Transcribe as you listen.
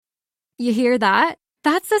You hear that?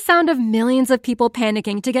 That's the sound of millions of people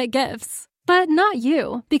panicking to get gifts. But not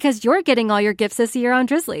you, because you're getting all your gifts this year on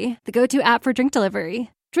Drizzly, the go-to app for drink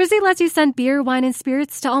delivery. Drizzly lets you send beer, wine, and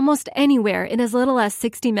spirits to almost anywhere in as little as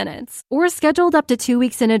 60 minutes, or scheduled up to 2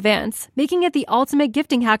 weeks in advance, making it the ultimate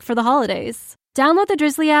gifting hack for the holidays. Download the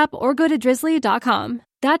Drizzly app or go to drizzly.com.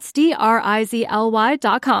 That's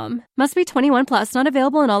DRIZLY.com. Must be 21 plus, not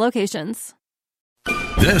available in all locations.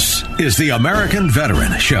 This is the American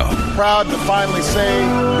Veteran Show. Proud to finally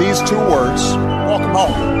say these two words, welcome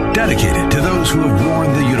home. Dedicated to those who have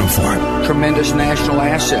worn the uniform. Tremendous national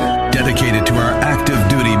asset. Dedicated to our active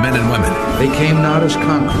duty men and women. They came not as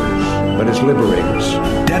conquerors, but as liberators.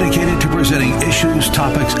 Dedicated to presenting issues,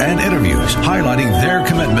 topics, and interviews highlighting their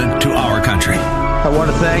commitment to our country. I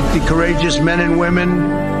want to thank the courageous men and women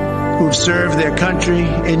who've served their country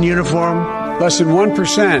in uniform. Less than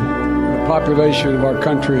 1% of the population of our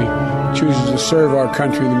country chooses to serve our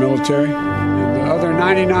country in the military. And the other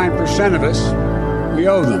 99% of us, we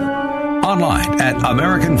owe them. Online at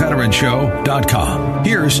AmericanVeteranShow.com.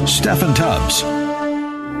 Here's Stephen Tubbs.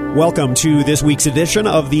 Welcome to this week's edition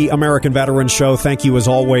of the American Veteran Show. Thank you, as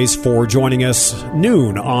always, for joining us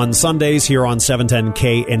noon on Sundays here on 710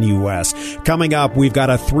 KNUS. Coming up, we've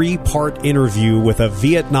got a 3-part interview with a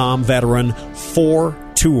Vietnam veteran, 4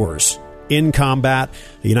 tours in combat.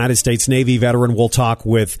 The United States Navy veteran. Will talk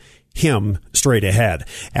with him straight ahead.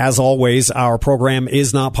 As always, our program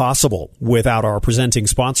is not possible without our presenting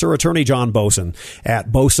sponsor, Attorney John Boesen at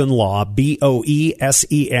Boesen Law,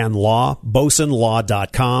 BOESEN Law,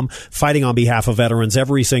 BoesenLaw.com, fighting on behalf of veterans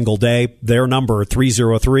every single day. Their number,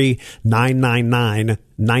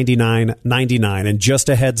 303-999-9999. And just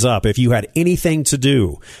a heads up, if you had anything to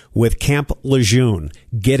do with Camp Lejeune,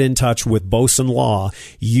 get in touch with Boesen Law.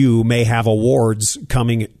 You may have awards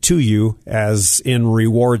coming to you, as in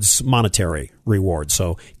rewards, monetary rewards.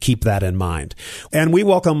 So keep that in mind. And we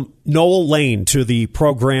welcome Noel Lane to the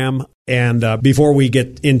program. And before we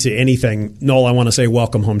get into anything, Noel, I want to say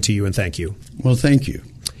welcome home to you and thank you. Well, thank you.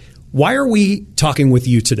 Why are we talking with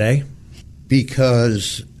you today?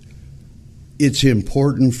 Because it's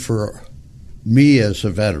important for me as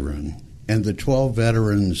a veteran and the 12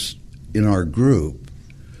 veterans in our group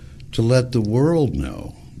to let the world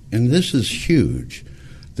know, and this is huge,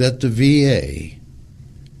 that the VA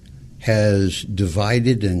has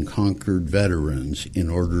divided and conquered veterans in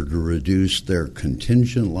order to reduce their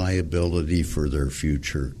contingent liability for their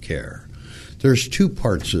future care. There's 2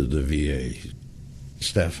 parts of the VA,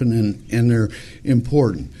 Stephen, and they're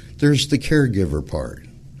important. There's the caregiver part.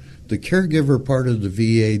 The caregiver part of the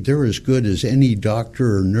VA, they're as good as any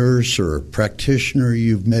doctor or nurse or practitioner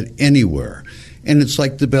you've met anywhere. And it's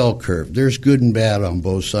like the bell curve. There's good and bad on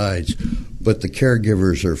both sides, but the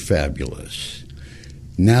caregivers are fabulous.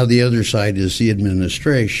 Now the other side is the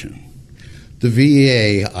administration. The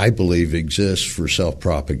VA, I believe, exists for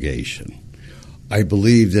self-propagation. I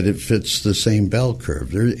believe that it fits the same bell curve.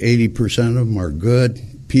 80% of them are good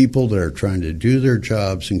people that are trying to do their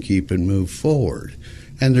jobs and keep and move forward.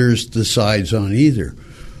 And there's the sides on either.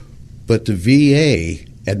 But the VA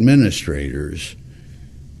administrators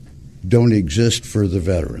don't exist for the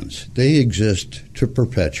veterans. They exist to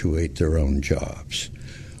perpetuate their own jobs.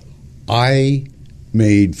 I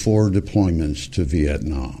made 4 deployments to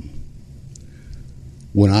Vietnam.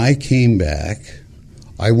 When I came back,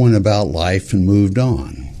 I went about life and moved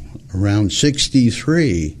on. Around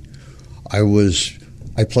 63, I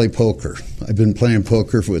play poker. I've been playing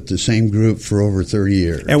poker with the same group for over 30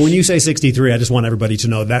 years. And when you say 63, I just want everybody to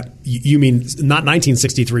know that you mean not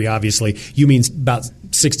 1963, obviously. You mean about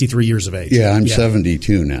 63 years of age. Yeah, I'm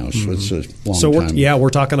 72 now, so it's a long time.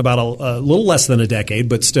 We're talking about a little less than a decade,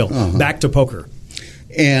 but still, back to poker.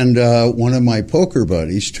 And one of my poker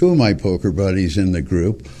buddies, 2 of my poker buddies in the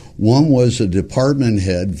group, one was a department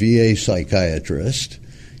head VA psychiatrist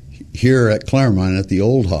here at Claremont at the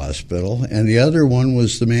old hospital, and the other one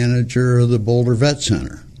was the manager of the Boulder Vet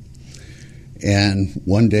Center. And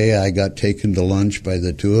one day I got taken to lunch by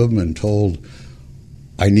the 2 of them and told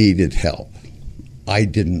I needed help. I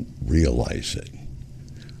didn't realize it.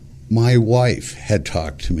 My wife had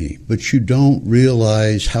talked to me, but you don't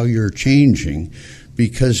realize how you're changing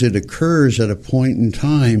because it occurs at a point in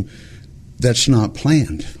time that's not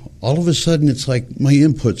planned. All of a sudden, it's like my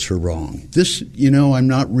inputs are wrong. I'm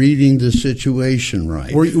not reading the situation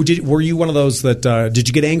right. Were you one of those that, did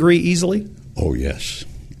you get angry easily? Oh, yes.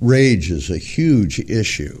 Rage is a huge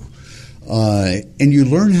issue. And you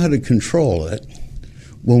learn how to control it.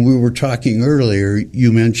 When we were talking earlier,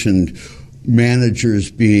 you mentioned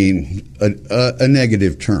managers being a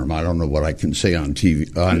negative term. I don't know what I can say on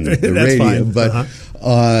TV, on the radio, fine. but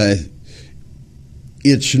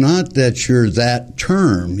it's not that you're that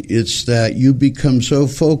term. It's that you become so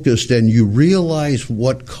focused and you realize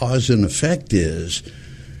what cause and effect is.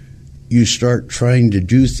 You start trying to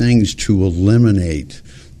do things to eliminate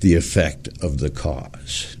the effect of the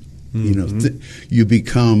cause. You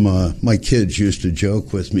become, my kids used to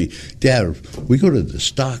joke with me, Dad, we go to the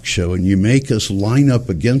stock show and you make us line up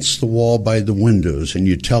against the wall by the windows and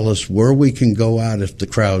you tell us where we can go out if the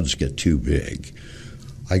crowds get too big.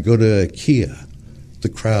 I go to IKEA, the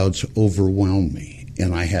crowds overwhelm me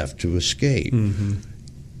and I have to escape.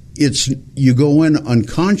 It's you go in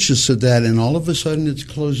unconscious of that and all of a sudden it's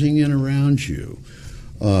closing in around you.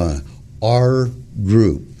 Our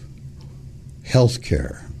group,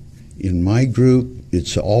 healthcare. In my group,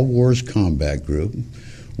 it's All Wars Combat Group.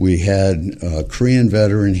 We had a Korean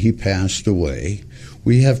veteran, he passed away.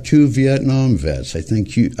 We have 2 Vietnam vets.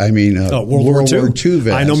 World War II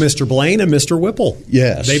vets. I know Mr. Blaine and Mr. Whipple.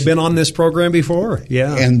 Yes. They've been on this program before.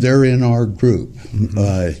 Yeah. And they're in our group.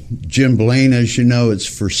 Jim Blaine, as you know, it's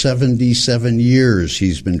for 77 years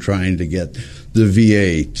he's been trying to get the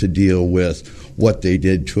VA to deal with what they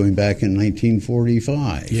did to him back in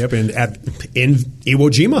 1945. Yep, and in Iwo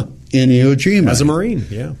Jima. In Iwo Jima. As a Marine,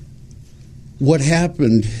 yeah. What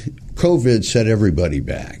happened, COVID set everybody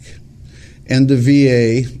back. And the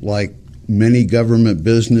VA, like many government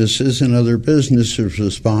businesses and other businesses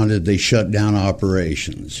responded, they shut down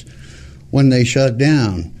operations. When they shut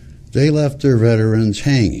down, they left their veterans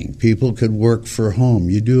hanging. People could work from home.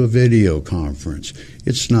 You do a video conference.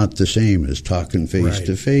 It's not the same as talking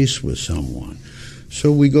face-to-face with someone.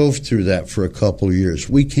 So we go through that for a couple of years.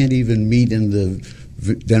 We can't even meet in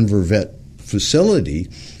the Denver Vet facility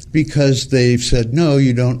because they've said, no,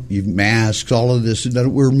 you don't, you masks, all of this.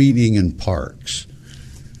 We're meeting in parks.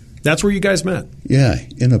 That's where you guys met? Yeah,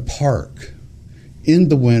 in a park. In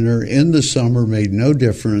the winter, in the summer, made no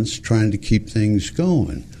difference, trying to keep things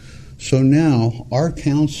going. So now our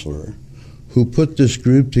counselor, who put this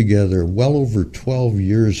group together well over 12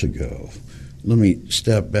 years ago, let me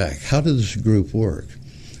step back. How does this group work?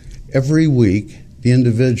 Every week, the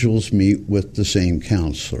individuals meet with the same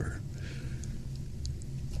counselor.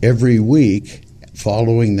 Every week,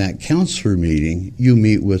 following that counselor meeting, you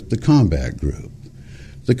meet with the combat group.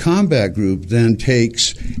 The combat group then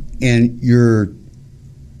takes, and you're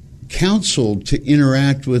counseled to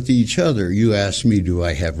interact with each other. You ask me, do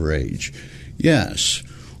I have rage? Yes.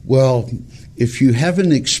 Well, if you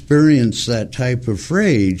haven't experienced that type of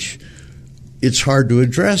rage, it's hard to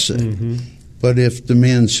address it. Mm-hmm. But if the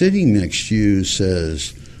man sitting next to you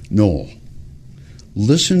says, Noel,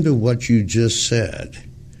 listen to what you just said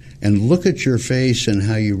and look at your face and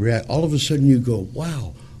how you react, all of a sudden you go,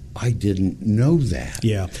 wow, I didn't know that.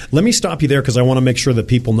 Yeah. Let me stop you there because I want to make sure that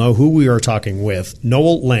people know who we are talking with.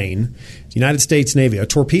 Noel Lane, United States Navy, a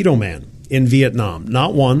torpedo man in Vietnam.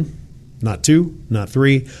 Not 1, not 2, not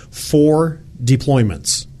 3, 4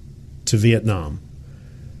 deployments to Vietnam.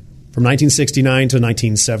 From 1969 to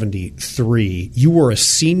 1973, you were a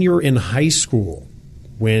senior in high school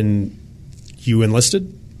when you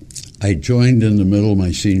enlisted? I joined in the middle of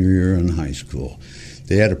my senior year in high school.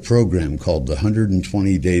 They had a program called the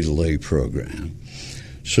 120-Day Delay Program.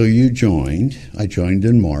 So you joined. I joined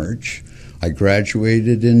in March. I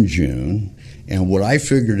graduated in June. And what I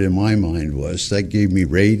figured in my mind was that gave me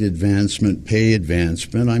rate advancement, pay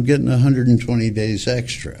advancement. I'm getting 120 days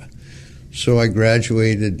extra. So I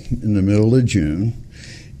graduated in the middle of June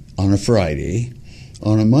on a Friday.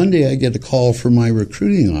 On a Monday, I get a call from my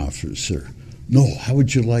recruiting officer. No, how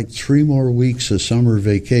would you like 3 more weeks of summer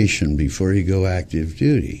vacation before you go active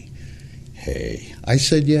duty? Hey, I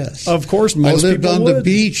said yes. Of course, most people would. I lived on the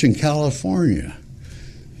beach in California.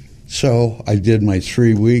 So I did my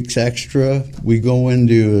 3 weeks extra. We go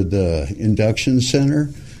into the induction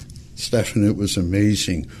center. Stephan, it was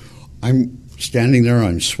amazing. I'm standing there,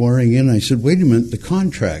 I'm swearing in. I said, wait a minute, the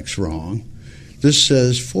contract's wrong. This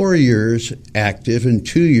says 4 years active and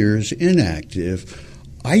 2 years inactive.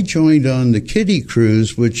 I joined on the kiddie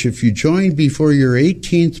cruise, which if you joined before your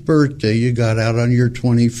 18th birthday, you got out on your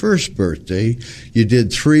 21st birthday. You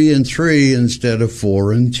did 3 and 3 instead of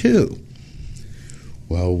 4 and 2.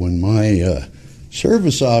 Well, when my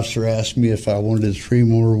service officer asked me if I wanted 3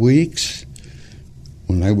 more weeks,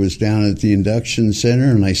 when I was down at the induction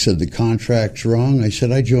center and I said the contract's wrong, I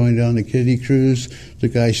said I joined on the kiddie cruise. The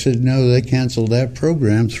guy said, no, they canceled that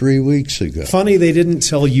program 3 weeks ago. Funny they didn't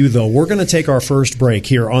tell you, though. We're going to take our first break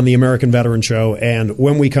here on the American Veteran Show, and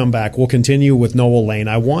when we come back, we'll continue with Noel Lane.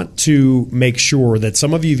 I want to make sure that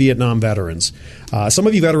some of you Vietnam veterans, some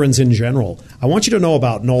of you veterans in general, I want you to know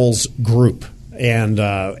about Noel's group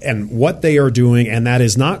and what they are doing, and that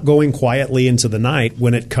is not going quietly into the night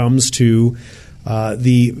when it comes to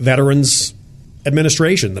the Veterans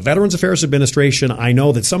Administration, the Veterans Affairs Administration. I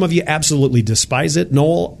know that some of you absolutely despise it.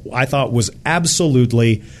 Noel, I thought, was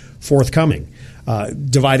absolutely forthcoming,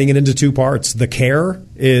 dividing it into two parts. The care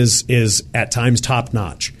is at times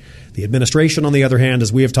top-notch. The administration, on the other hand,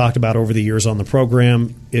 as we have talked about over the years on the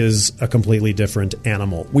program, is a completely different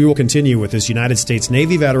animal. We will continue with this United States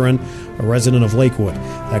Navy veteran, a resident of Lakewood.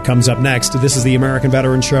 That comes up next. This is the American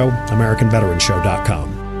Veteran Show,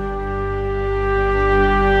 AmericanVeteranShow.com.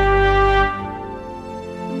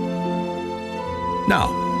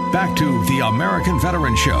 Now, back to the American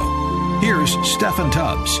Veteran Show. Here's Stephen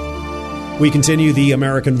Tubbs. We continue the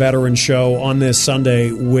American Veteran Show on this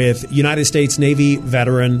Sunday with United States Navy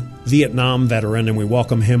veteran, Vietnam veteran, and we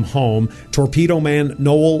welcome him home, Torpedo Man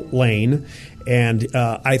Noel Lane. And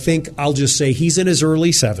I think I'll just say he's in his early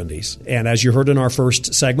 70s. And as you heard in our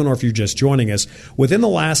first segment, or if you're just joining us, within the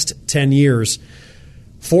last 10 years,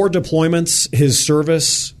 4 deployments, his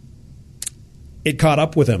service, it caught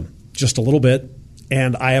up with him just a little bit.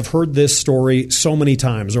 And I have heard this story so many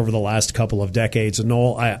times over the last couple of decades. And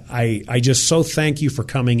Noel, I just so thank you for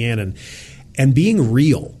coming in and being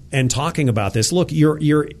real and talking about this. Look,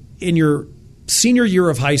 you're in your senior year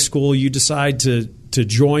of high school. You decide to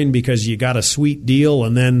join because you got a sweet deal,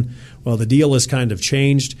 and then, well, the deal has kind of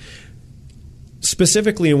changed.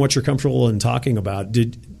 Specifically in what you're comfortable in talking about,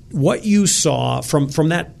 did what you saw from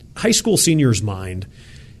that high school senior's mind,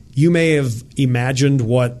 you may have imagined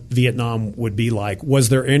what Vietnam would be like. Was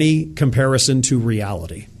there any comparison to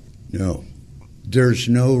reality? No. There's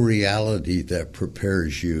no reality that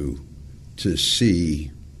prepares you to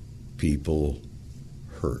see people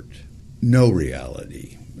hurt. No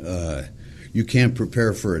reality. You can't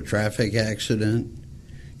prepare for a traffic accident.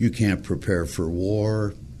 You can't prepare for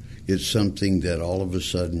war. It's something that all of a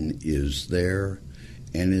sudden is there,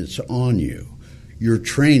 and it's on you. Your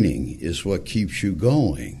training is what keeps you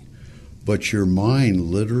going. But your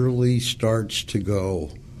mind literally starts to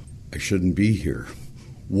go, I shouldn't be here.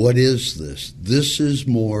 What is this? This is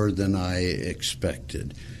more than I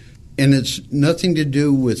expected. And it's nothing to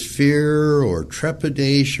do with fear or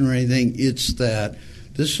trepidation or anything. It's that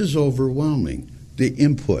this is overwhelming. The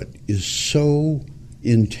input is so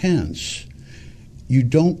intense. You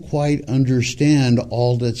don't quite understand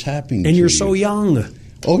all that's happening to you. And you're so young.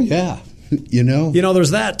 Oh, yeah. You know,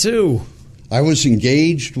 there's that, too. I was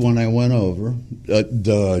engaged when I went over.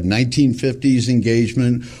 The 1950s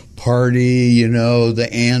engagement party, the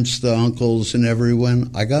aunts, the uncles, and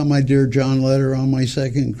everyone. I got my Dear John letter on my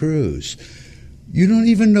second cruise. You don't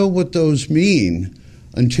even know what those mean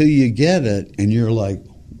until you get it, and you're like,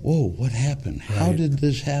 whoa, what happened? Right. How did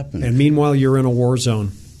this happen? And meanwhile, you're in a war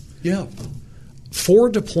zone. Yeah.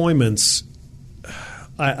 4 deployments.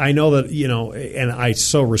 I know that, and I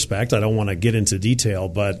so respect, I don't want to get into detail,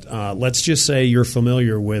 but let's just say you're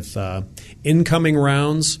familiar with incoming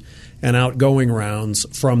rounds and outgoing rounds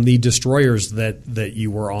from the destroyers that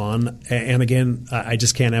you were on. And again, I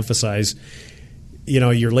just can't emphasize,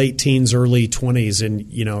 your late teens, early 20s, and,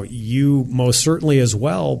 you most certainly as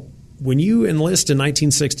well. When you enlist in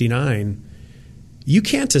 1969, you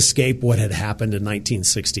can't escape what had happened in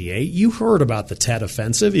 1968. You heard about the Tet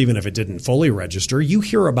Offensive, even if it didn't fully register. You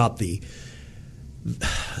hear about the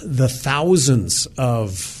thousands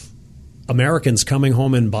of Americans coming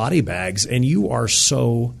home in body bags, and you are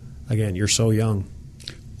so, again, you're so young.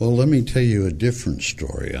 Well, let me tell you a different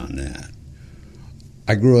story on that.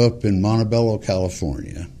 I grew up in Montebello,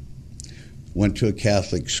 California, went to a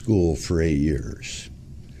Catholic school for 8 years.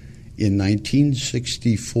 In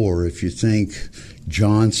 1964, if you think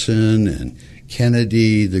Johnson and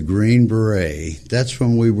Kennedy, the Green Beret, that's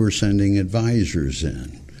when we were sending advisors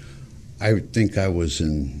in. I think I was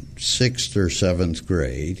in 6th or 7th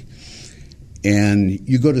grade. And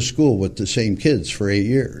you go to school with the same kids for 8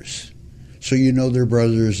 years. So you know their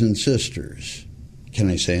brothers and sisters. Can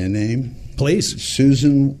I say a name? Please.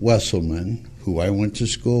 Susan Wesselman, who I went to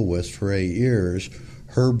school with for 8 years,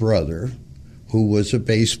 her brother, who was a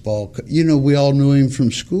baseball, we all knew him from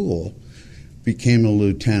school, became a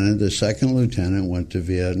lieutenant. A second lieutenant went to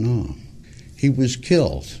Vietnam. He was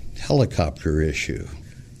killed, helicopter issue,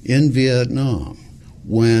 in Vietnam,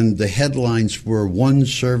 when the headlines were 1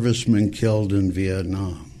 serviceman killed in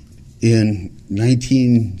Vietnam. In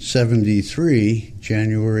 1973,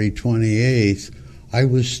 January 28th, I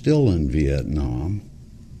was still in Vietnam.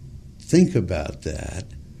 Think about that.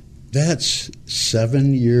 That's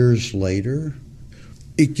 7 years later.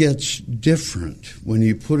 It gets different when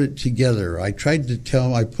you put it together. I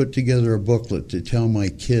put together a booklet to tell my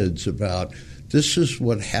kids about this is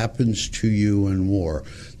what happens to you in war.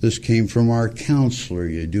 This came from our counselor.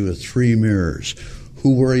 You do a 3 mirrors.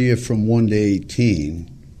 who were you from 1 to 18?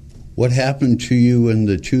 What happened to you in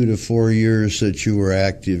the 2 to 4 years that you were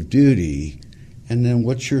active duty? And then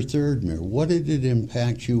what's your third mirror? What did it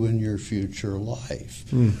impact you in your future life?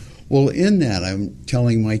 Well, in that, I'm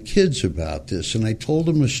telling my kids about this, and I told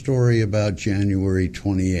them a story about January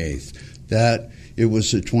 28th, that it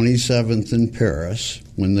was the 27th in Paris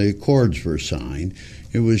when the Accords were signed.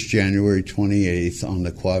 It was January 28th on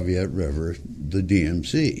the Quaviet River, the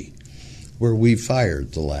DMZ, where we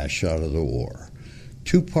fired the last shot of the war.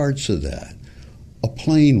 2 parts of that. A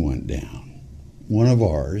plane went down, one of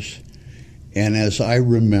ours, and as I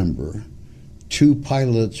remember, 2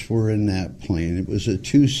 pilots were in that plane. It was a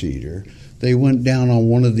 2-seater. They went down on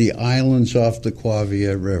one of the islands off the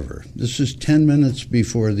Quaviet River. This is 10 minutes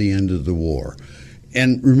before the end of the war.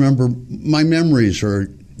 And remember, my memories are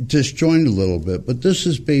disjointed a little bit, but this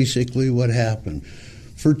is basically what happened.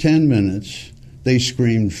 For 10 minutes, they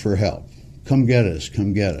screamed for help. Come get us,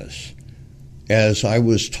 come get us. As I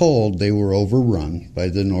was told, they were overrun by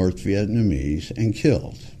the North Vietnamese and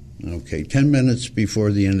killed. Okay, 10 minutes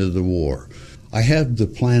before the end of the war. I have the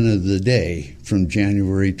plan of the day from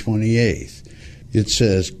January 28th. It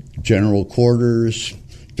says, General Quarters,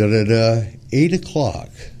 8 o'clock,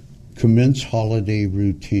 commence holiday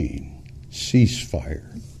routine,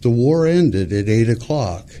 ceasefire. The war ended at 8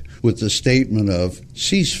 o'clock with the statement of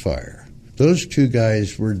ceasefire. Those 2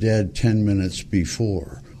 guys were dead 10 minutes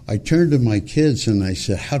before. I turned to my kids and I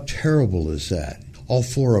said, how terrible is that? All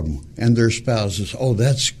 4 of them and their spouses, oh,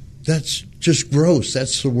 that's just gross.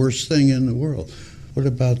 That's the worst thing in the world. What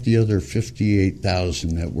about the other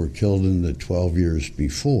 58,000 that were killed in the 12 years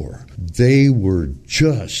before? They were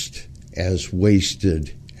just as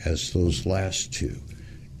wasted as those last 2.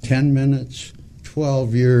 10 minutes,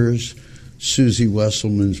 12 years, Susie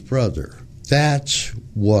Wesselman's brother. That's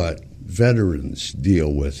what veterans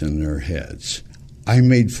deal with in their heads. I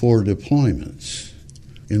made 4 deployments.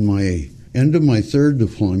 In my end of my 3rd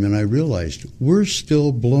deployment, I realized we're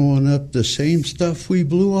still blowing up the same stuff we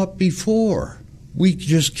blew up before. We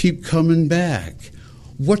just keep coming back.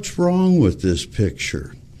 What's wrong with this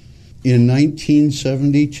picture? In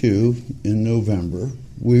 1972, in November,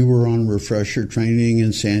 we were on refresher training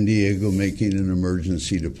in San Diego making an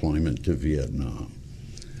emergency deployment to Vietnam.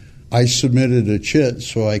 I submitted a chit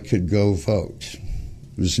so I could go vote.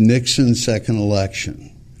 It was Nixon's second election.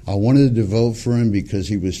 I wanted to vote for him because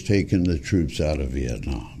he was taking the troops out of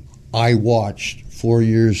Vietnam. I watched 4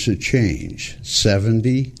 years of change,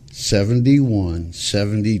 70, 71,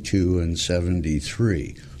 72, and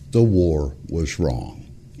 73. The war was wrong.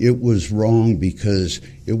 It was wrong because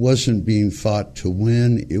it wasn't being fought to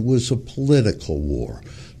win. It was a political war.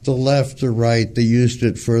 The left, the right, they used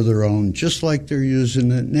it for their own, just like they're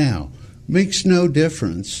using it now. Makes no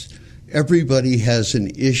difference. Everybody has an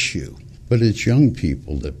issue. But it's young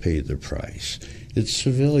people that pay the price. It's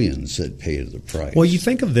civilians that pay the price. Well, you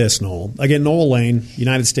think of this, Noel. Again, Noel Lane,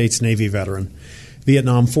 United States Navy veteran.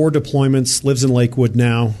 Vietnam, 4 deployments, lives in Lakewood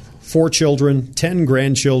now. 4 children, 10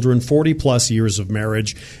 grandchildren, 40-plus years of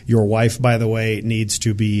marriage. Your wife, by the way, needs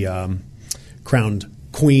to be crowned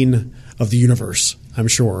queen of the universe, I'm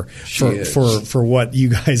sure, for what you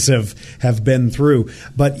guys have been through.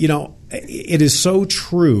 But, you know, it is so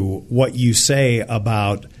true what you say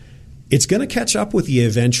about it's going to catch up with you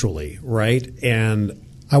eventually, right? And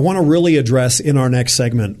I want to really address in our next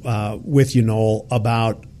segment with you, Noel,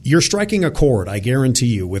 about you're striking a chord, I guarantee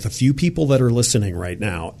you, with a few people that are listening right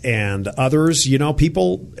now. And others, you know,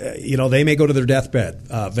 people, you know, they may go to their deathbed,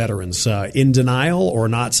 veterans, in denial or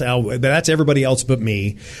not. That's everybody else but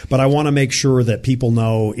me. But I want to make sure that people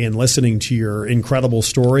know in listening to your incredible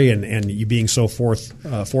story and you being so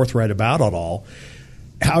forthright about it all,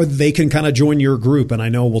 how they can kind of join your group. And I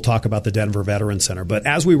know we'll talk about the Denver Veterans Center. But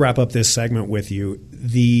as we wrap up this segment with you,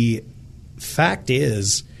 the fact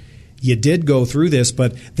is you did go through this,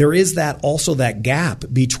 but there is also that gap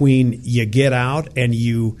between you get out and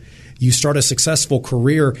you start a successful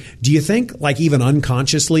career. Do you think, like even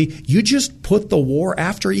unconsciously, you just put the war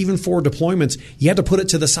after even 4 deployments, you had to put it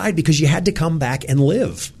to the side because you had to come back and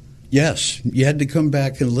live? Yes, you had to come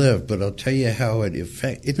back and live, but I'll tell you how it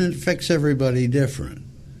affects everybody different.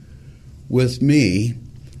 With me,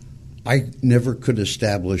 I never could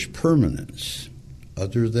establish permanence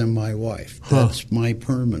other than my wife. That's my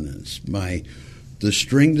permanence. The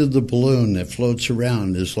string to the balloon that floats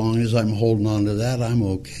around, as long as I'm holding on to that, I'm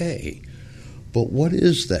okay. But what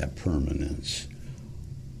is that permanence?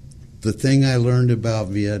 The thing I learned about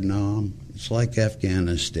Vietnam, it's like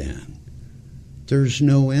Afghanistan. There's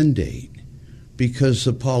no end date because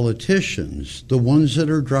the politicians, the ones that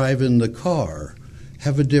are driving the car,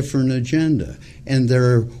 have a different agenda, and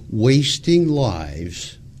they're wasting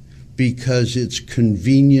lives because it's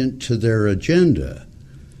convenient to their agenda,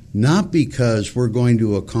 not because we're going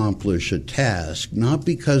to accomplish a task, not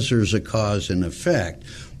because there's a cause and effect,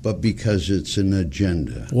 but because it's an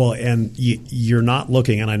agenda. Well, and you're not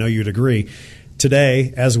looking, and I know you'd agree,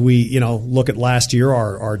 today, as we look at last year,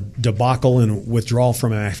 our debacle and withdrawal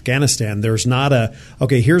from Afghanistan, there's not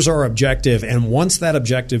okay, here's our objective, and once that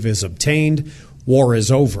objective is obtained, war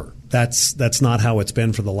is over. That's not how it's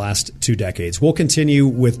been for the last 2 decades. We'll continue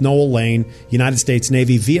with Noel Lane, United States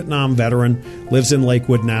Navy Vietnam veteran, lives in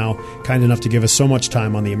Lakewood now, kind enough to give us so much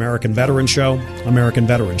time on the American Veteran Show,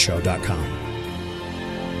 AmericanVeteranShow.com.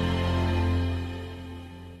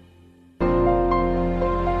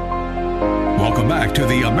 Welcome back to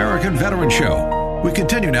the American Veteran Show. We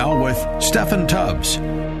continue now with Stephen Tubbs.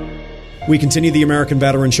 We continue the American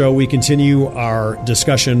Veteran Show. We continue our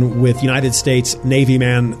discussion with United States Navy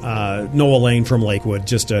man Noel Lane from Lakewood.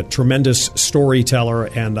 Just a tremendous storyteller,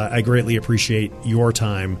 and I greatly appreciate your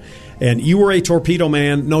time. And you were a torpedo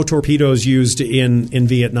man. No torpedoes used in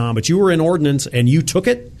Vietnam, but you were in ordnance, and you took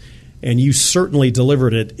it, and you certainly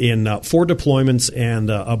delivered it in 4 deployments and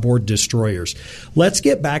aboard destroyers. Let's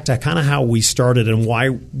get back to kind of how we started and why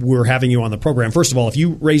we're having you on the program. First of all, if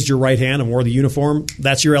you raised your right hand and wore the uniform,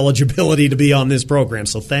 that's your eligibility to be on this program,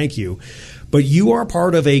 so thank you. But you are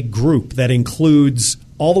part of a group that includes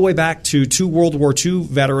all the way back to 2 World War II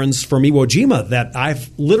veterans from Iwo Jima that I've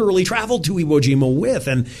literally traveled to Iwo Jima with,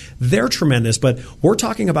 and they're tremendous. But we're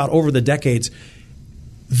talking about over the decades.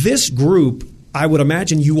 This group, I would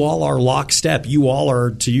imagine you all are lockstep. You all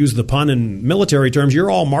are, to use the pun in military terms, you're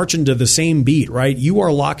all marching to the same beat, right? You are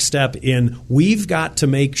lockstep in we've got to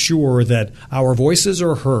make sure that our voices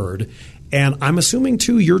are heard. And I'm assuming,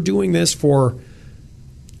 too, you're doing this for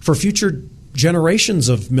future generations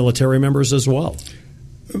of military members as well.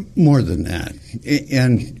 More than that.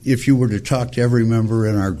 And if you were to talk to every member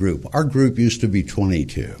in our group used to be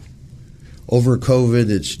 22. Over COVID,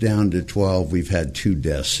 it's down to 12. We've had 2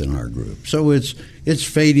 deaths in our group. So it's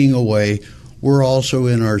fading away. We're also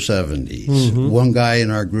in our 70s. Mm-hmm. One guy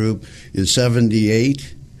in our group is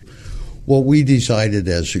 78. What we decided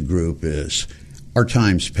as a group is our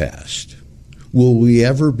time's passed. Will we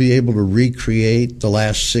ever be able to recreate the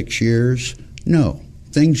last 6 years? No.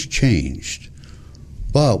 Things changed.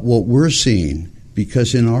 But what we're seeing,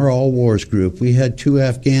 because in our All Wars group, we had 2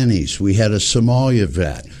 Afghanis. We had a Somalia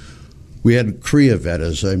vet. We had a Korea vet,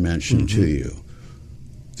 as I mentioned to you.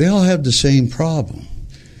 They all have the same problem.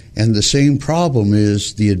 And the same problem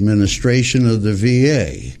is the administration of the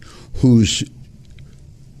VA, whose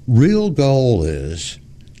real goal is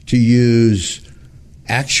to use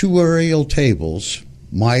actuarial tables,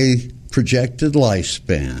 my projected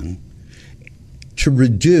lifespan, to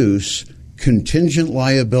reduce contingent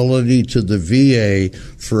liability to the VA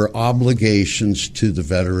for obligations to the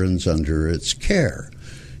veterans under its care.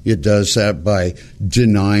 It does that by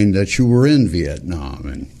denying that you were in Vietnam,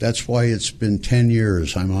 and that's why it's been 10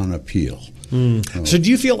 years I'm on appeal. So do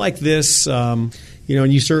you feel like this, and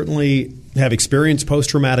you certainly have experienced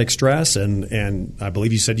post-traumatic stress, and I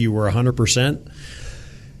believe you said you were 100%.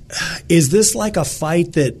 Is this like a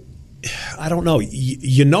fight that, I don't know,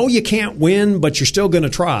 you know you can't win, but you're still going to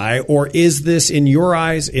try? Or is this, in your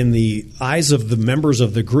eyes, in the eyes of the members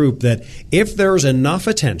of the group, that if there's enough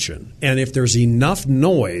attention and if there's enough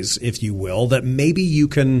noise, if you will, that maybe you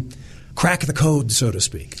can crack the code, so to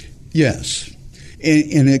speak? Yes.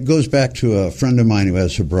 And it goes back to a friend of mine who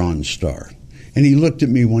has a Bronze Star. And he looked at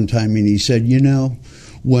me one time and he said,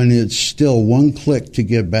 when it's still one click to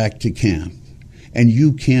get back to camp, and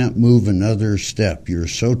you can't move another step, you're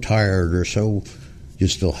so tired or so, you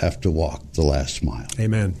still have to walk the last mile.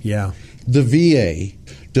 Amen. Yeah. The VA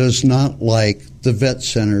does not like the vet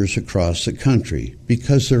centers across the country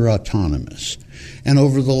because they're autonomous. And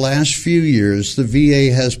over the last few years, the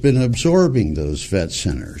VA has been absorbing those vet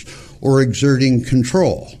centers or exerting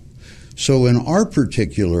control. So in our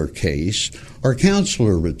particular case, our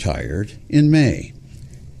counselor retired in May.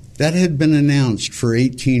 That had been announced for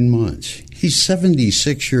 18 months. He's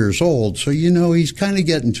 76 years old, so he's kind of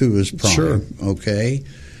getting to his prime. Sure. Okay?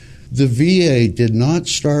 The VA did not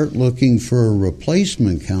start looking for a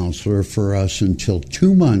replacement counselor for us until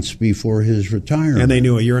 2 months before his retirement. And they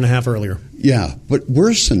knew a year and a half earlier. Yeah, but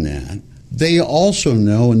worse than that, they also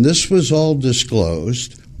know, and this was all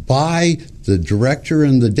disclosed by the director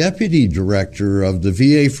and the deputy director of the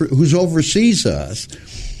VA who oversees us,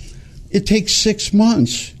 it takes 6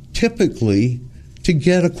 months typically to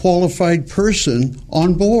get a qualified person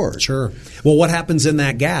on board. Sure. Well, what happens in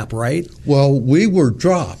that gap, right? Well, we were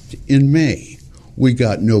dropped in May. We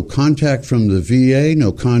got no contact from the VA,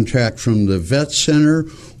 no contact from the vet center.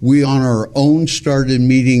 We on our own started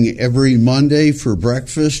meeting every Monday for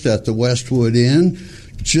breakfast at the Westwood Inn,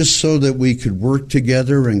 just so that we could work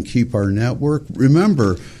together and keep our network.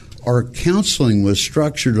 Remember, our counseling was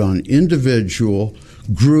structured on individual,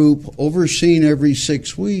 group, overseen every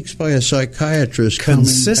 6 weeks by a psychiatrist.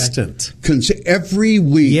 Consistent. Every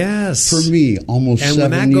week. Yes. For me, almost 7 years.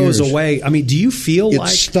 And when that goes away, I mean, do you feel it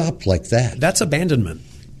stopped like that? That's abandonment.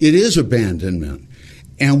 It is abandonment.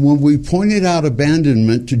 And when we pointed out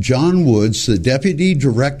abandonment to John Woods, the deputy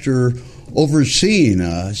director overseeing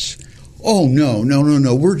us, oh, no,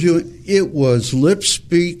 we're doing, it was lip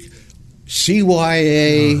speak,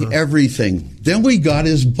 CYA, everything. Then we got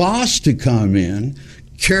his boss to come in,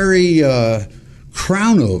 Carrie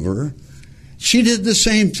Crownover. She did the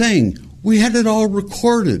same thing. We had it all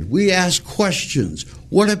recorded. We asked questions.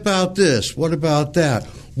 What about this? What about that?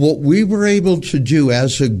 What we were able to do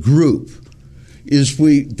as a group is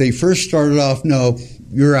they first started off, no,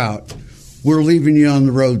 you're out. We're leaving you on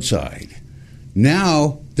the roadside.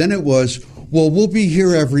 Then it was, well, we'll be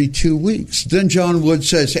here every 2 weeks. Then John Wood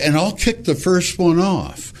says, and I'll kick the first one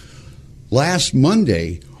off. Last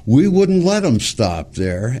Monday, we wouldn't let them stop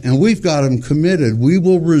there, and we've got them committed. We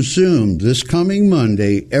will resume this coming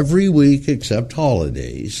Monday every week except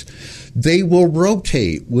holidays. They will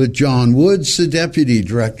rotate with John Woods, the deputy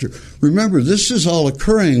director. Remember, this is all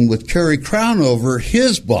occurring with Carrie Crownover,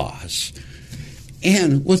 his boss.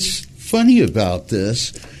 And what's funny about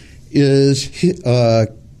this is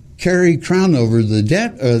Carrie Crownover,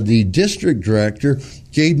 the district director,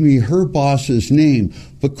 gave me her boss's name,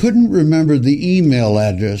 but couldn't remember the email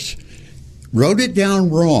address, wrote it down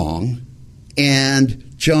wrong, and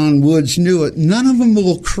John Woods knew it. None of them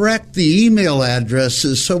will correct the email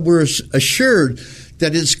addresses, so we're assured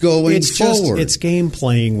that it's going forward. It's game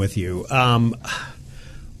playing with you.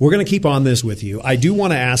 We're going to keep on this with you. I do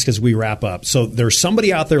want to ask as we wrap up. So there's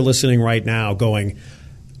somebody out there listening right now going,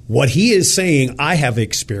 what he is saying, I have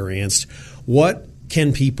experienced. What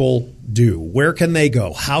can people do? Where can they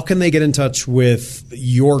go? How can they get in touch with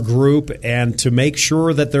your group and to make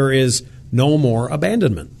sure that there is no more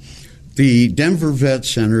abandonment? The Denver Vet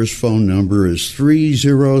Center's phone number is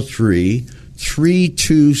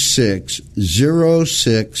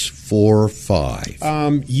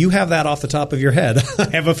 303-326-0645. You have that off the top of your head. I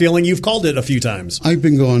have a feeling you've called it a few times. I've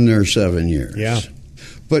been going there 7 years. Yeah.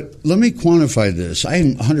 But let me quantify this. I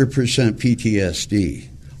am 100% PTSD.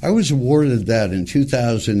 I was awarded that in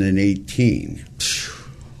 2018.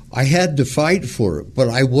 I had to fight for it, but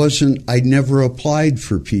I never applied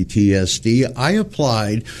for PTSD. I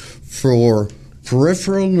applied for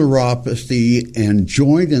peripheral neuropathy and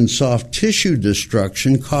joint and soft tissue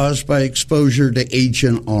destruction caused by exposure to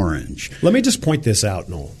Agent Orange. Let me just point this out,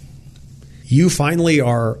 Noel. You finally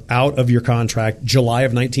are out of your contract July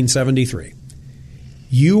of 1973.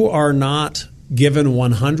 You are not given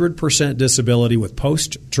 100% disability with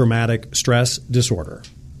post-traumatic stress disorder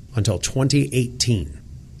until 2018.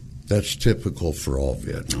 That's typical for all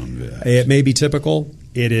Vietnam vets. It may be typical.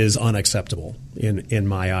 It is unacceptable in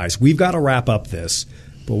my eyes. We've got to wrap up this,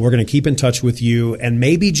 but we're going to keep in touch with you, and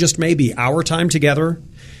maybe, just maybe, our time together,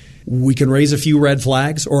 we can raise a few red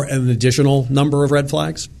flags or an additional number of red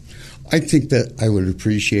flags. I think that I would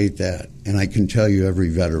appreciate that, and I can tell you every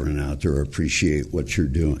veteran out there appreciate what you're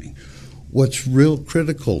doing. What's real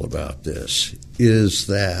critical about this is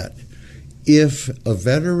that if a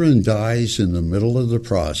veteran dies in the middle of the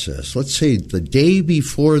process, let's say the day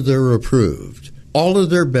before they're approved, all of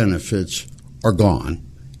their benefits are gone.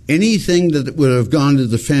 Anything that would have gone to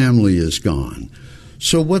the family is gone.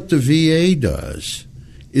 So what the VA does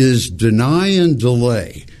is deny and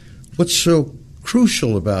delay. What's so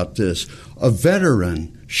crucial about this? A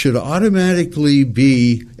veteran should automatically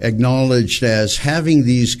be acknowledged as having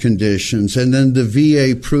these conditions, and then the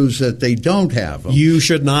VA proves that they don't have them. You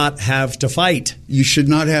should not have to fight. You should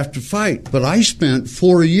not have to fight. But I spent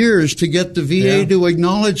 4 years to get the VA to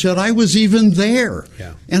acknowledge that I was even there.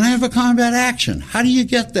 Yeah. And I have a combat action. How do you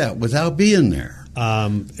get that without being there?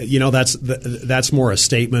 That's more a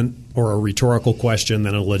statement or a rhetorical question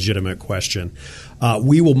than a legitimate question.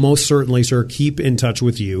 We will most certainly, sir, keep in touch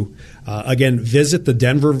with you. Again, visit the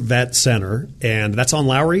Denver Vet Center, and that's on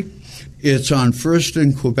Lowry? It's on First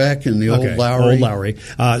in Quebec in the Old Lowry. Old Lowry.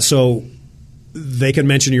 So they can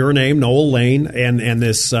mention your name, Noel Lane, and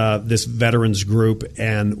this veterans group,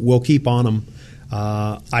 and we'll keep on them.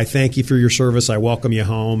 I thank you for your service. I welcome you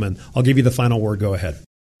home, and I'll give you the final word. Go ahead.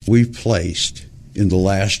 We've placed in the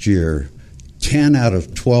last year 10 out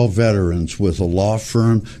of 12 veterans with a law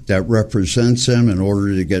firm that represents them in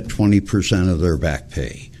order to get 20% of their back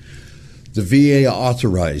pay. The VA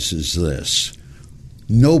authorizes this.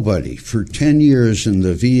 Nobody for 10 years in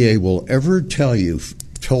the VA will ever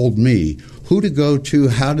told me who to go to,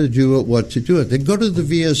 how to do it, what to do it. They go to the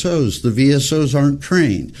VSOs. The VSOs aren't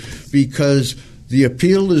trained because the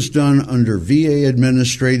appeal is done under VA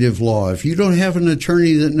administrative law. If you don't have an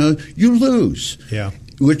attorney that knows, you lose. Yeah.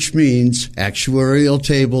 Which means actuarial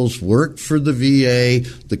tables work for the VA.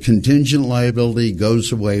 The contingent liability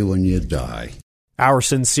goes away when you die. Our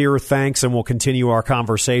sincere thanks, and we'll continue our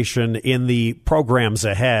conversation in the programs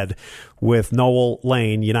ahead with Noel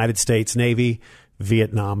Lane, United States Navy,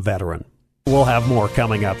 Vietnam veteran. We'll have more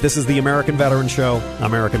coming up. This is the American Veteran Show,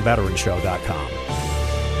 AmericanVeteranShow.com.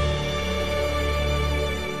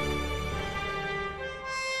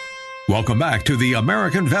 Welcome back to the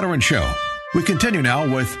American Veteran Show. We continue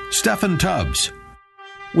now with Stephen Tubbs.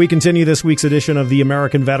 We continue this week's edition of the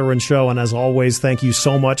American Veteran Show, and as always, thank you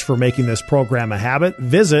so much for making this program a habit.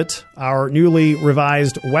 Visit our newly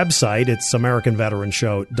revised website. It's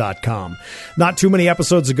AmericanVeteranShow.com. Not too many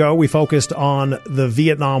episodes ago, we focused on the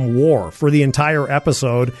Vietnam War for the entire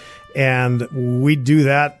episode, and we do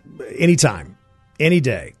that anytime, any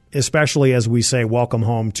day, especially as we say welcome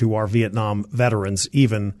home to our Vietnam veterans,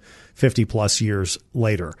 even 50-plus years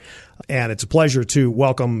later. And it's a pleasure to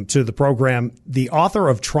welcome to the program the author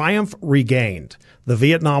of Triumph Regained, The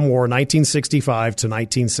Vietnam War, 1965 to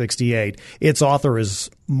 1968. Its author is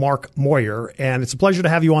Mark Moyer, and it's a pleasure to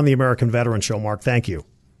have you on the American Veteran Show, Mark. Thank you.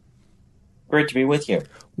 Great to be with you.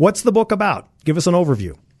 What's the book about? Give us an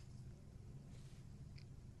overview.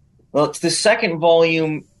 Well, it's the second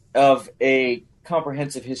volume of a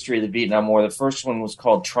comprehensive history of the Vietnam War. The first one was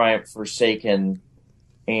called Triumph Forsaken,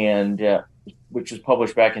 and which was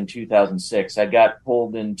published back in 2006. I got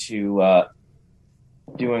pulled into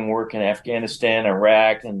doing work in Afghanistan,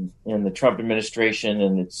 Iraq, and in the Trump administration,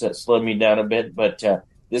 and it slowed me down a bit. But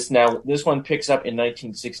this one picks up in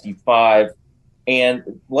 1965,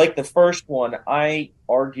 and like the first one, I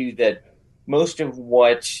argue that most of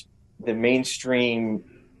what the mainstream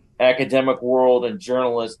academic world and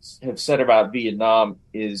journalists have said about Vietnam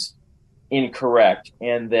is incorrect,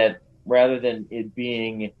 and that rather than it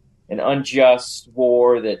being an unjust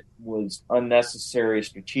war that was unnecessary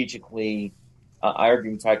strategically, I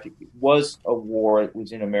argue, in fact, it was a war that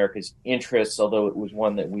was in America's interests, although it was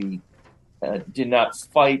one that we did not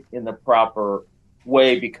fight in the proper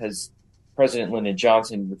way because President Lyndon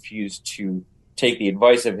Johnson refused to take the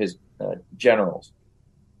advice of his generals.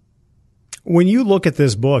 When you look at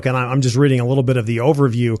this book, and I'm just reading a little bit of the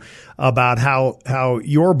overview about how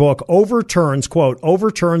your book overturns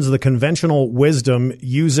the conventional wisdom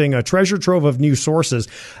using a treasure trove of new sources,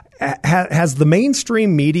 has the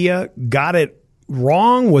mainstream media got it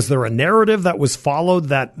wrong? Was there a narrative that was followed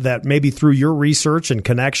that maybe through your research and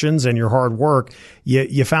connections and your hard work,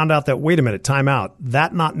 you found out that, wait a minute, time out,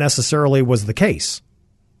 that not necessarily was the case?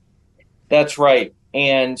 That's right.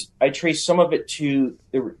 And I trace some of it to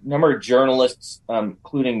the number of journalists,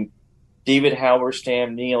 including David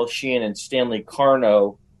Halberstam, Neil Sheehan, and Stanley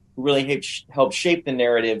Carno, who really helped shape the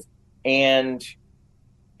narrative. And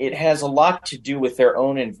it has a lot to do with their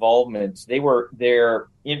own involvement. They're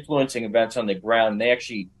influencing events on the ground. And they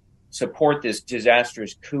actually support this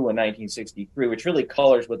disastrous coup in 1963, which really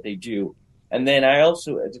colors what they do. And then I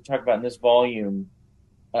also, as I talk about in this volume,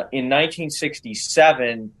 in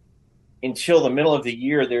 1967, until the middle of the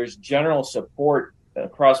year, there's general support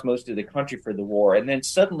across most of the country for the war. And then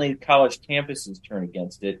suddenly college campuses turn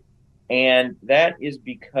against it. And that is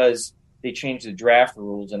because they changed the draft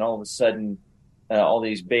rules, and all of a sudden, all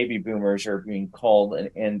these baby boomers are being called.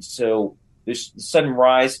 And so there's a sudden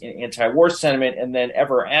rise in anti-war sentiment. And then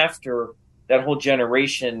ever after, that whole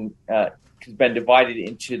generation has been divided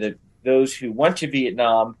into those who went to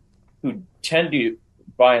Vietnam, who tend to,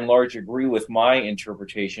 by and large, agree with my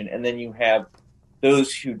interpretation. And then you have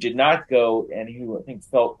those who did not go and who I think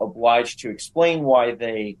felt obliged to explain why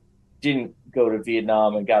they didn't go to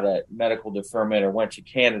Vietnam and got a medical deferment or went to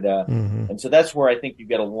Canada. Mm-hmm. And so that's where I think you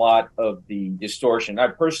get a lot of the distortion. I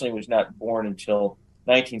personally was not born until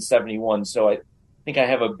 1971, so I think I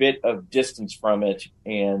have a bit of distance from it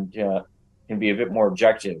and can be a bit more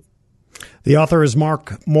objective. The author is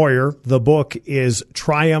Mark Moyer. The book is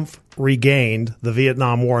Triumph Regained, The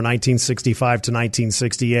Vietnam War, 1965 to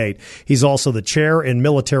 1968. He's also the chair in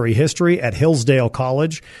military history at Hillsdale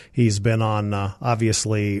College. He's been on,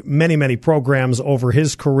 obviously, many, many programs over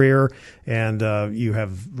his career, and you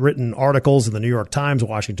have written articles in the New York Times,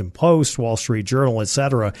 Washington Post, Wall Street Journal,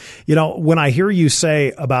 etc. You know, when I hear you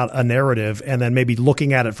say about a narrative and then maybe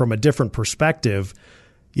looking at it from a different perspective,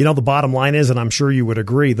 you know, the bottom line is, and I'm sure you would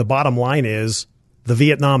agree, the bottom line is the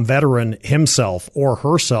Vietnam veteran himself or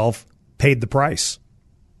herself paid the price.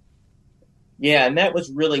 Yeah, and that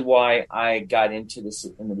was really why I got into this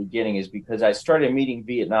in the beginning, is because I started meeting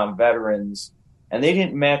Vietnam veterans, and they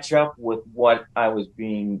didn't match up with what I was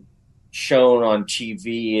being shown on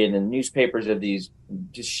TV and in newspapers of these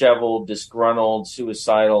disheveled, disgruntled,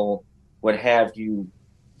 suicidal, what have you,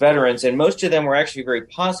 veterans. And most of them were actually very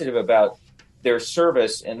positive about their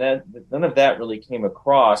service, and that none of that really came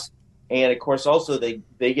across. And, of course, also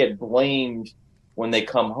they get blamed when they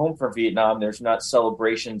come home from Vietnam. There's not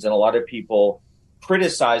celebrations, and a lot of people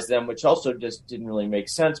criticize them, which also just didn't really make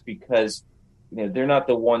sense because, they're not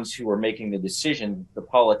the ones who are making the decision, the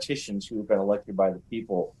politicians who have been elected by the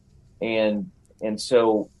people. And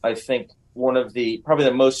so I think one of probably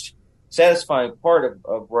the most satisfying part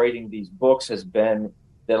of writing these books has been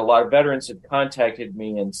that a lot of veterans have contacted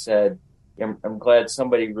me and said, I'm glad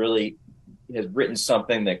somebody really has written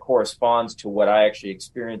something that corresponds to what I actually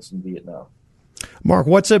experienced in Vietnam. Mark,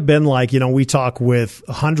 what's it been like? We talk with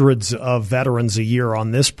hundreds of veterans a year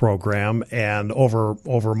on this program, and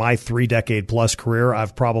over my 3-decade-plus career,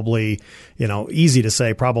 I've probably, easy to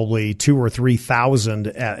say, probably 2,000 or 3,000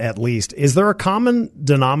 at least. Is there a common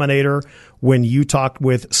denominator when you talk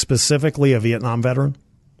with specifically a Vietnam veteran?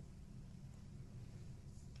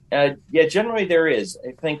 Yeah, generally there is.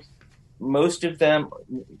 I think most of them,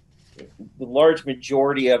 the large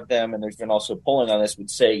majority of them, and there's been also polling on this, would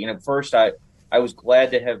say, first I was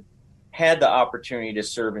glad to have had the opportunity to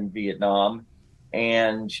serve in Vietnam,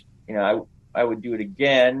 and I would do it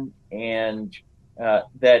again, and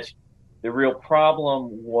that the real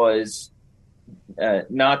problem was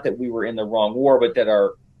not that we were in the wrong war, but that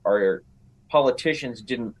our politicians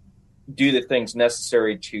didn't do the things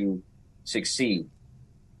necessary to succeed.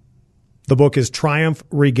 The book is Triumph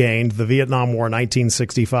Regained, The Vietnam War,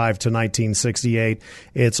 1965 to 1968.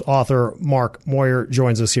 Its author, Mark Moyer,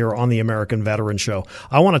 joins us here on the American Veteran Show.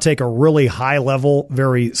 I want to take a really high-level,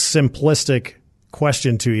 very simplistic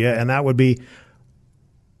question to you, and that would be,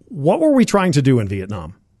 what were we trying to do in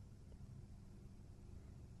Vietnam?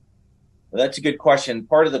 Well, that's a good question.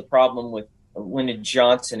 Part of the problem with Lyndon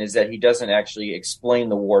Johnson is that he doesn't actually explain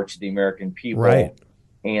the war to the American people, right,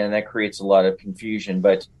 and that creates a lot of confusion.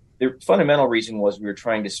 But the fundamental reason was we were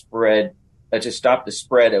trying to stop the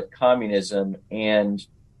spread of communism, and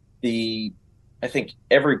I think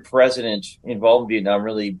every president involved in Vietnam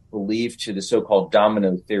really believed to the so-called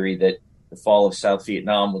domino theory that the fall of South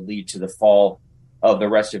Vietnam would lead to the fall of the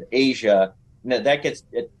rest of Asia. Now, that gets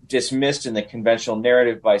dismissed in the conventional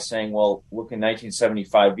narrative by saying, well, look, in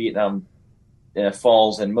 1975, Vietnam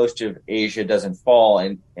falls and most of Asia doesn't fall.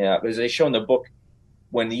 And as they show in the book,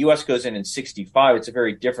 when the U.S. goes in 65, it's a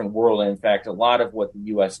very different world. And in fact, a lot of what the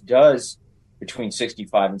U.S. does between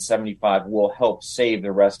 65 and 75 will help save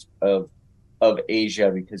the rest of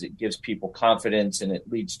Asia, because it gives people confidence and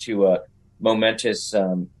it leads to a momentous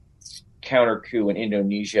counter coup in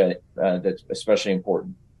Indonesia that's especially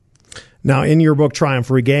important. Now, in your book,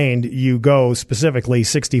 Triumph Regained, you go specifically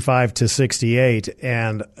 65 to 68.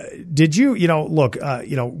 And did you, look,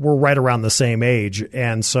 we're right around the same age.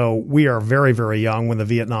 And so we are very, very young when the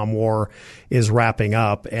Vietnam War is wrapping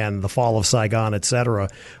up and the fall of Saigon, et cetera.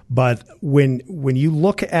 But when you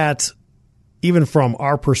look at, even from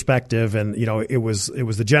our perspective, and, it was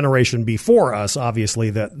the generation before us,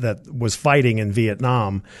 obviously, that was fighting in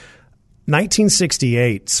Vietnam,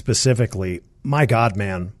 1968 specifically, my God,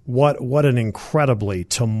 man, what an incredibly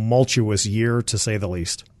tumultuous year, to say the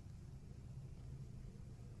least.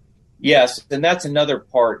 Yes, and that's another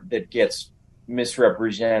part that gets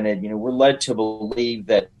misrepresented. We're led to believe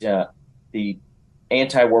that the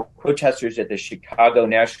anti-war protesters at the Chicago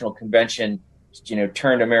National Convention,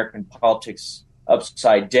 turned American politics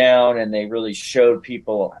upside down, and they really showed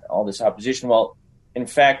people all this opposition. Well, in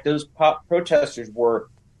fact, those protesters were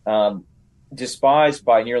despised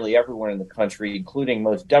by nearly everyone in the country, including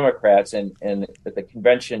most Democrats. And at the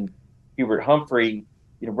convention, Hubert Humphrey,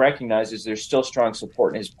 recognizes there's still strong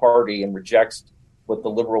support in his party and rejects what the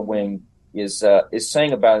liberal wing is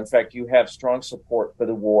saying about it. In fact, you have strong support for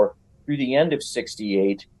the war through the end of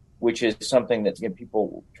 68, which is something that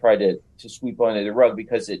people try to sweep under the rug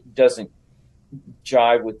because it doesn't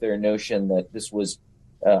jive with their notion that this was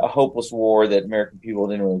a hopeless war that American people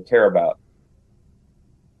didn't really care about.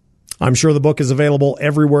 I'm sure the book is available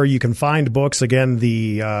everywhere you can find books. Again,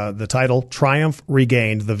 the title, Triumph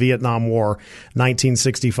Regained, The Vietnam War,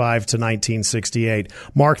 1965 to 1968.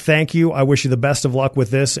 Mark, thank you. I wish you the best of luck with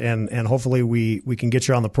this, and hopefully we can get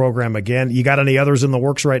you on the program again. You got any others in the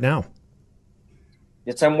works right now?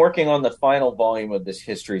 Yes, I'm working on the final volume of this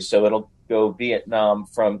history, so it'll go Vietnam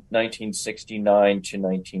from 1969 to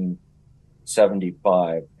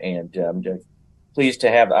 1975, and pleased to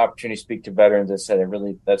have the opportunity to speak to veterans. I said,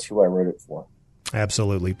 that's who I wrote it for.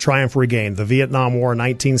 Absolutely. Triumph Regained, the Vietnam War,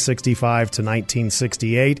 1965 to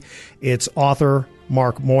 1968. It's author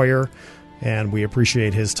Mark Moyer, and we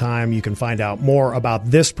appreciate his time. You can find out more about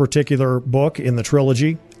this particular book in the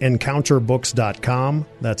trilogy, EncounterBooks.com.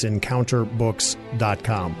 That's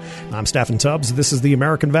EncounterBooks.com. I'm Stephen Tubbs. This is the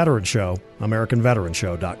American Veteran Show,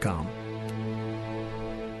 AmericanVeteranShow.com.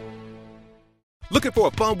 Looking for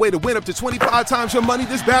a fun way to win up to 25 times your money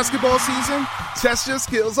this basketball season? Test your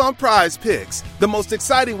skills on Prize Picks, the most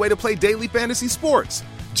exciting way to play daily fantasy sports.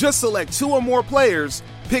 Just select 2 or more players,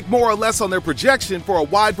 pick more or less on their projection for a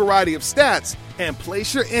wide variety of stats, and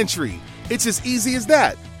place your entry. It's as easy as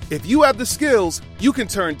that. If you have the skills, you can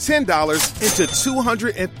turn $10 into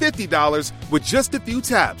 $250 with just a few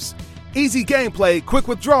taps. Easy gameplay, quick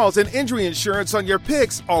withdrawals, and injury insurance on your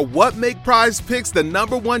picks are what make Prize Picks the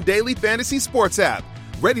 #1 daily fantasy sports app.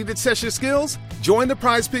 Ready to test your skills? Join the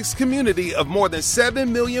Prize Picks community of more than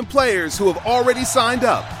 7 million players who have already signed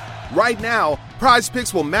up. Right now, Prize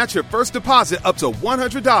Picks will match your first deposit up to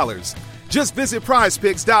 $100. Just visit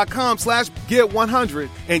prizepicks.com/get100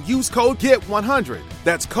 and use code GET100.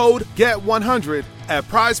 That's code GET100 at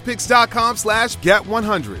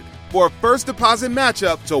prizepicks.com/get100 for a first deposit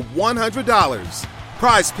matchup to $100.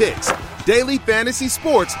 Prize Picks, daily fantasy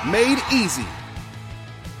sports made easy.